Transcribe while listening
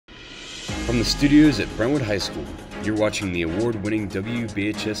From the studios at Brentwood High School, you're watching the award-winning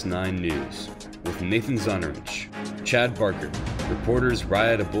WBHS 9 News with Nathan Zonarich, Chad Barker, reporters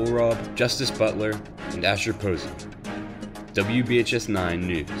Raya Abulrab, Justice Butler, and Asher Posey. WBHS 9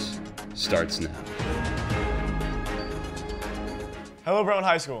 News starts now. Hello Brentwood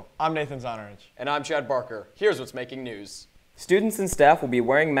High School, I'm Nathan Zonarich. And I'm Chad Barker. Here's what's making news. Students and staff will be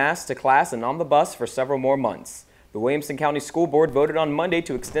wearing masks to class and on the bus for several more months. The Williamson County School Board voted on Monday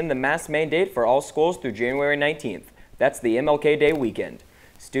to extend the mask mandate for all schools through January 19th. That's the MLK Day weekend.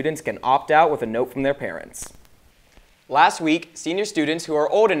 Students can opt out with a note from their parents. Last week, senior students who are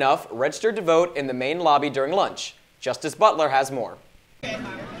old enough registered to vote in the main lobby during lunch. Justice Butler has more.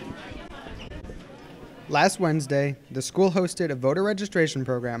 Last Wednesday, the school hosted a voter registration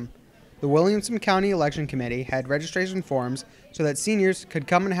program. The Williamson County Election Committee had registration forms so that seniors could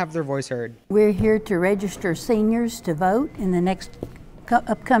come and have their voice heard. We're here to register seniors to vote in the next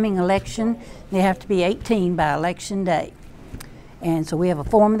upcoming election. They have to be 18 by election day. And so we have a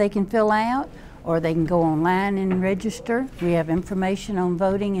form they can fill out, or they can go online and register. We have information on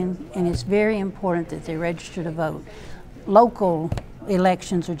voting, and it's very important that they register to vote. Local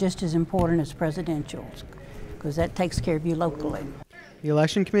elections are just as important as presidentials, because that takes care of you locally. The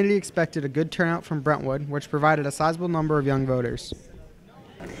election committee expected a good turnout from Brentwood, which provided a sizable number of young voters.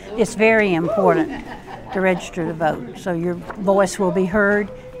 It's very important to register to vote, so your voice will be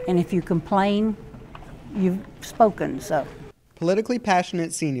heard, and if you complain, you've spoken. So, politically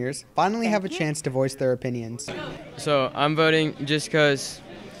passionate seniors finally have a chance to voice their opinions. So I'm voting just because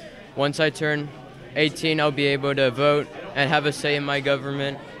once I turn 18, I'll be able to vote and have a say in my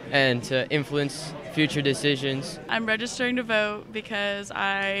government and to influence future decisions. I'm registering to vote because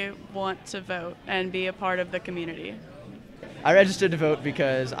I want to vote and be a part of the community. I registered to vote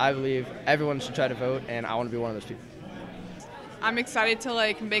because I believe everyone should try to vote, and I want to be one of those people. I'm excited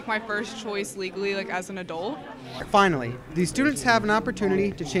to make my first choice legally as an adult. Finally, these students have an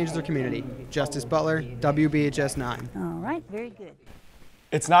opportunity to change their community. Justice Butler, WBHS 9. All right, very good.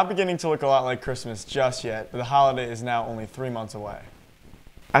 It's not beginning to look a lot like Christmas just yet, but the holiday is now only 3 months away.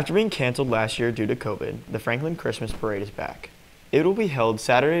 After being canceled last year due to COVID, the Franklin Christmas Parade is back. It will be held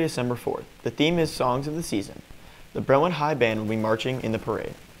Saturday, December 4th. The theme is Songs of the Season. The Brentwood High Band will be marching in the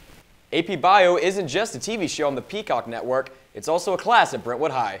parade. AP Bio isn't just a TV show on the Peacock Network, it's also a class at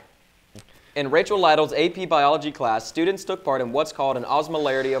Brentwood High. In Rachel Lytle's AP Biology class, students took part in what's called an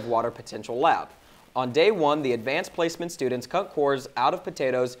Osmolarity of Water Potential Lab. On day one, the advanced placement students cut cores out of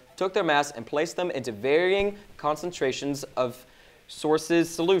potatoes, took their mass, and placed them into varying concentrations of sources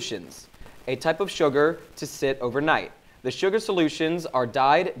solutions, a type of sugar, to sit overnight. The sugar solutions are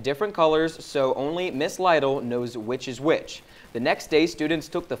dyed different colors, so only Miss Lytle knows which is which. The next day, students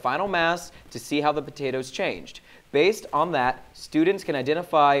took the final mass to see how the potatoes changed. Based on that, students can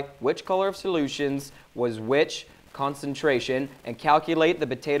identify which color of solutions was which concentration and calculate the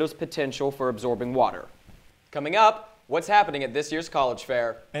potato's potential for absorbing water. Coming up, what's happening at this year's college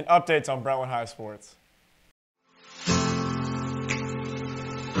fair? And updates on Brentwood High sports.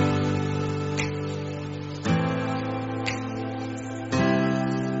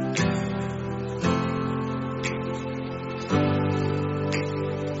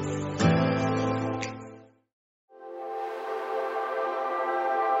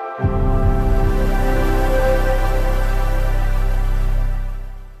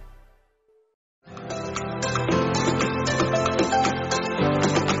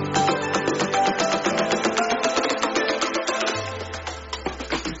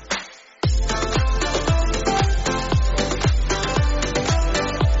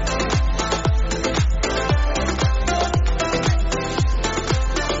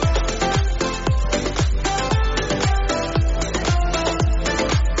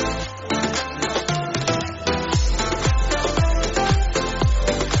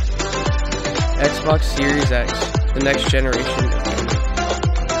 Xbox Series X, the next generation of gaming.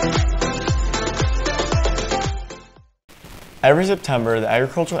 Every September, the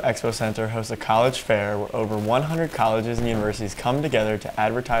Agricultural Expo Center hosts a college fair where over 100 colleges and universities come together to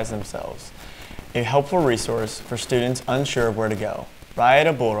advertise themselves. A helpful resource for students unsure of where to go. Raya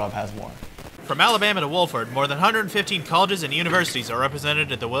Abulrab has more. From Alabama to Wolford, more than 115 colleges and universities are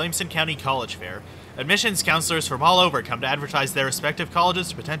represented at the Williamson County College Fair. Admissions counselors from all over come to advertise their respective colleges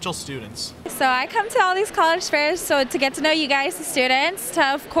to potential students. So I come to all these college fairs to get to know you guys, the students,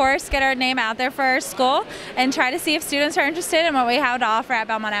 to of course get our name out there for our school and try to see if students are interested in what we have to offer at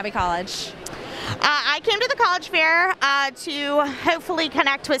Belmont Abbey College. I came to the college fair to hopefully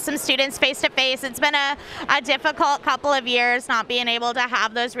connect with some students face to face. It's been a difficult couple of years not being able to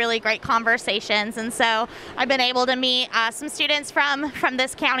have those really great conversations, and so I've been able to meet some students from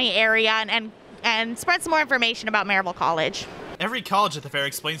this county area and spread some more information about Maryville College. Every college at the fair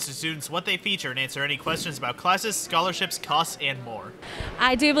explains to students what they feature and answer any questions about classes, scholarships, costs, and more.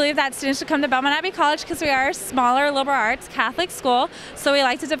 I do believe that students should come to Belmont Abbey College because we are a smaller liberal arts Catholic school, so we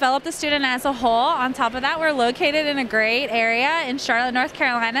like to develop the student as a whole. On top of that, we're located in a great area in Charlotte, North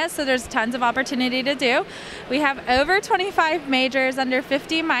Carolina, so there's tons of opportunity to do. We have over 25 majors, under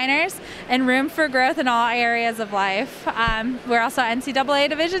 50 minors, and room for growth in all areas of life. We're also NCAA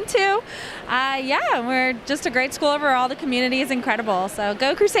Division II. Yeah, we're just a great school overall. The community is incredible, so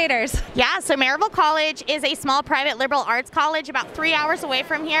go Crusaders. Yeah, so Maryville College is a small private liberal arts college about 3 hours away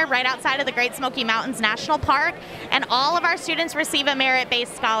from here, right outside of the Great Smoky Mountains National Park, and all of our students receive a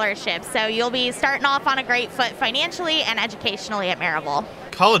merit-based scholarship, so you'll be starting off on a great foot financially and educationally at Maryville.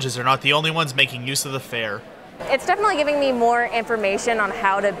 Colleges are not the only ones making use of the fair. It's definitely giving me more information on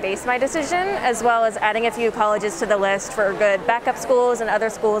how to base my decision, as well as adding a few colleges to the list for good backup schools and other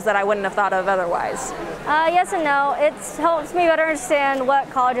schools that I wouldn't have thought of otherwise. Yes and no. It helps me better understand what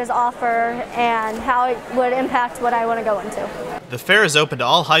colleges offer and how it would impact what I want to go into. The fair is open to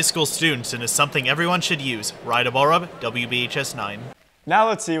all high school students and is something everyone should use. Ryder Balrub, WBHS 9. Now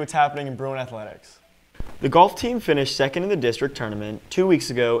let's see what's happening in Bruin Athletics. The golf team finished second in the district tournament 2 weeks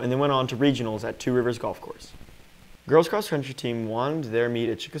ago and then went on to regionals at Two Rivers Golf Course. Girls cross country team won their meet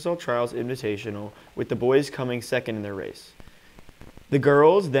at Chickasaw Trials Invitational, with the boys coming second in their race. The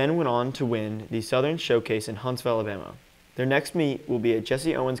girls then went on to win the Southern Showcase in Huntsville, Alabama. Their next meet will be at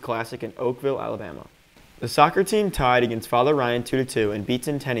Jesse Owens Classic in Oakville, Alabama. The soccer team tied against Father Ryan 2-2 and beat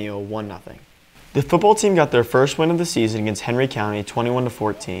Centennial 1-0. The football team got their first win of the season against Henry County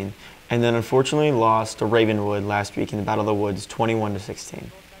 21-14, and then unfortunately lost to Ravenwood last week in the Battle of the Woods 21-16.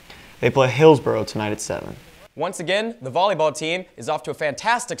 They play Hillsborough tonight at 7. Once again, the volleyball team is off to a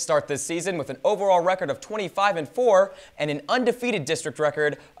fantastic start this season with an overall record of 25-4 and an undefeated district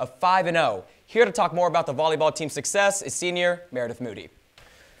record of 5-0. Here to talk more about the volleyball team's success is senior Meredith Moody.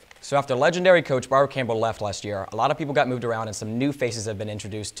 So after legendary coach Barbara Campbell left last year, a lot of people got moved around and some new faces have been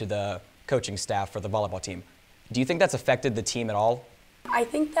introduced to the coaching staff for the volleyball team. Do you think that's affected the team at all? I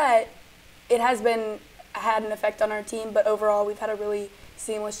think that it has had an effect on our team, but overall we've had a really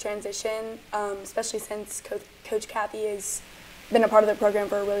seamless transition, especially since Coach Kathy has been a part of the program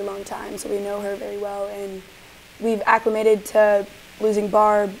for a really long time, so we know her very well, and we've acclimated to losing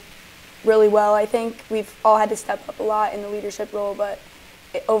Barb really well. I think we've all had to step up a lot in the leadership role, but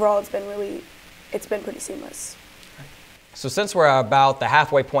overall it's been pretty seamless. So since we're about the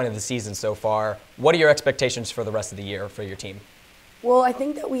halfway point of the season so far, what are your expectations for the rest of the year for your team? Well, I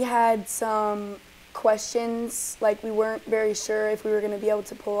think that we had some questions, like we weren't very sure if we were going to be able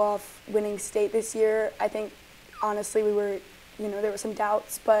to pull off winning state this year. I think honestly there were some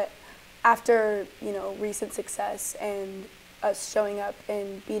doubts, but after recent success and us showing up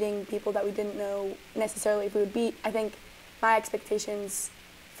and beating people that we didn't know necessarily if we would beat, I think my expectations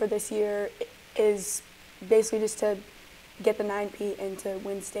for this year is basically just to get the 9P and to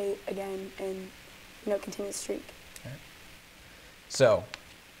win state again and continue the streak. So,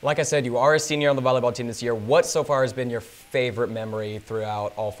 like I said, you are a senior on the volleyball team this year. What so far has been your favorite memory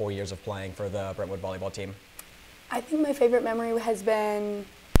throughout all 4 years of playing for the Brentwood volleyball team? I think my favorite memory has been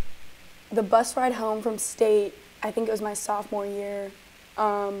the bus ride home from state. I think it was my sophomore year,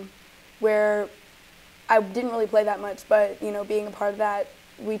 where I didn't really play that much, but being a part of that,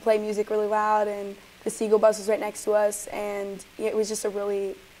 we played music really loud, and the Seagull bus was right next to us, and it was just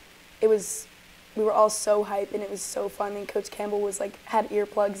we were all so hyped, and it was so fun, and Coach Campbell had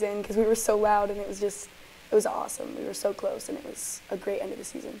earplugs in because we were so loud, and it was awesome. We were so close, and it was a great end of the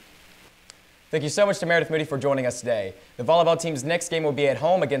season. Thank you so much to Meredith Moody for joining us today. The volleyball team's next game will be at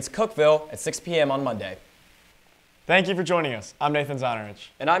home against Cookeville at 6 p.m. on Monday. Thank you for joining us. I'm Nathan Zonarich.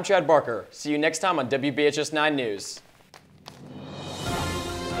 And I'm Chad Barker. See you next time on WBHS 9 News.